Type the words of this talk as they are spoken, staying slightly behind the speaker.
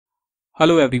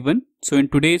Hello everyone. So in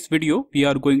today's video we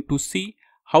are going to see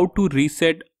how to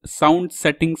reset sound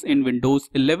settings in Windows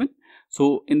 11.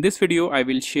 So in this video I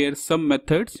will share some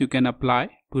methods you can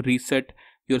apply to reset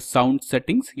your sound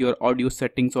settings, your audio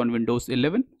settings on Windows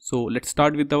 11. So let's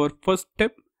start with our first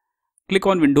step. Click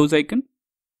on Windows icon,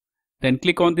 then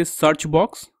click on this search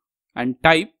box and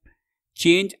type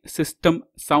change system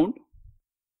sound.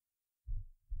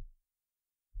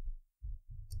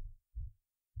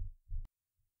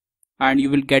 And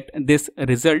you will get this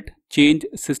result, change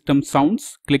system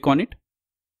sounds. Click on it.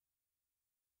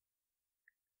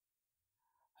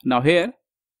 Now here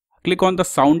click on the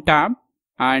sound tab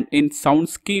and in sound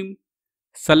scheme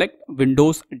select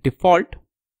Windows default.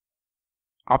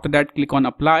 After that click on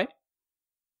apply.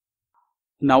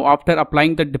 Now after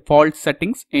applying the default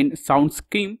settings in sound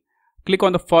scheme, click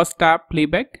on the first tab,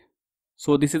 playback.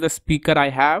 So this is the speaker I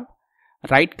have.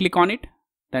 Right click on it,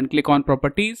 then click on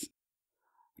properties.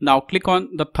 Now click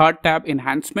on the third tab,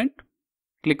 enhancement.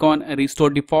 Click on restore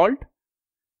default.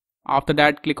 After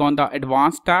that click on the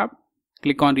advanced tab.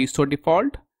 Click on restore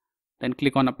default. Then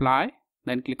click on apply.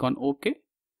 Then click on OK.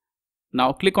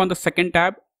 Now click on the second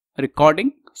tab,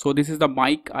 recording. So this is the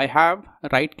mic I have.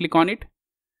 Right click on it.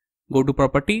 Go to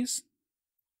properties.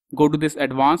 Go to this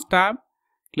advanced tab.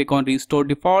 Click on restore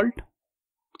default.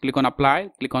 Click on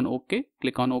apply. Click on OK.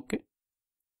 Click on OK.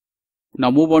 Now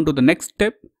move on to the next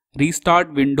step.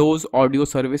 Restart Windows audio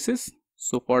services.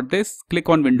 So for this click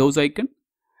on Windows icon,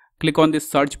 click on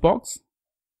this search box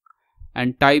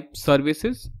and type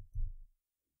services.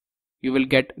 You will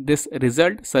get this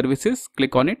result, services.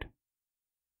 Click on it.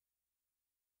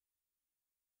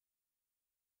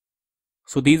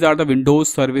 So these are the Windows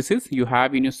services you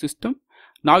have in your system.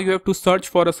 Now you have to search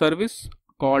for a service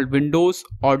called Windows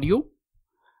Audio.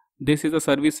 This is a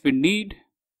service we need,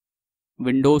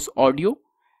 Windows Audio.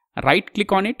 Right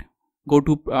click on it, go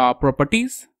to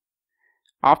properties.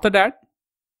 After that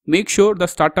make sure the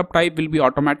startup type will be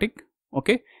automatic.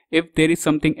 Okay, if there is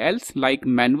something else like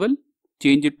manual,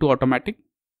 change it to automatic.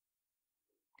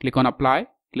 Click on apply,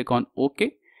 click on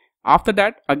OK. After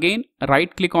that again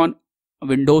right click on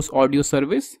Windows Audio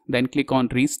service, then click on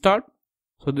restart.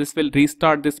 So this will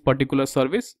restart this particular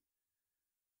service.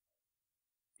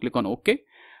 Click on OK.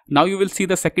 Now you will see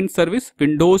the second service,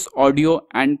 Windows Audio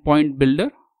Endpoint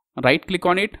Builder. Right click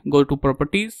on it, go to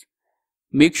properties.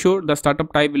 Make sure the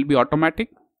startup type will be automatic.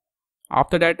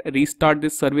 After that restart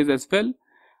this service as well.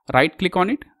 Right click on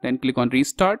it, then click on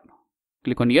restart.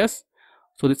 Click on yes.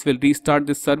 So this will restart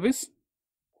this service.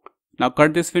 Now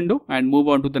cut this window and move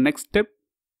on to the next step.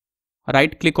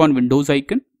 Right click on Windows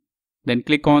icon, then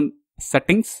click on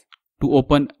settings to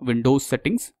open Windows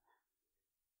settings.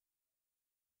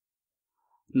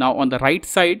 Now on the right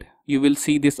side you will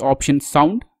see this option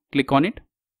sound. Click on it.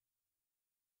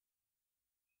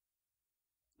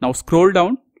 Now scroll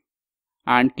down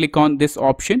and click on this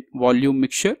option, volume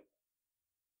mixture.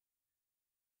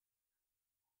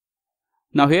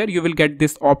 Now here you will get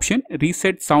this option,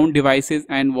 reset sound devices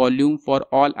and volume for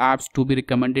all apps to be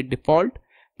recommended default.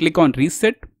 Click on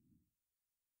reset.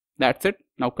 That's it.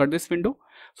 Now cut this window.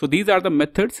 So these are the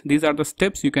methods, these are the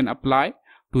steps you can apply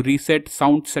to reset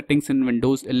sound settings in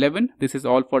Windows 11. This is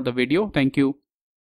all for the video. Thank you.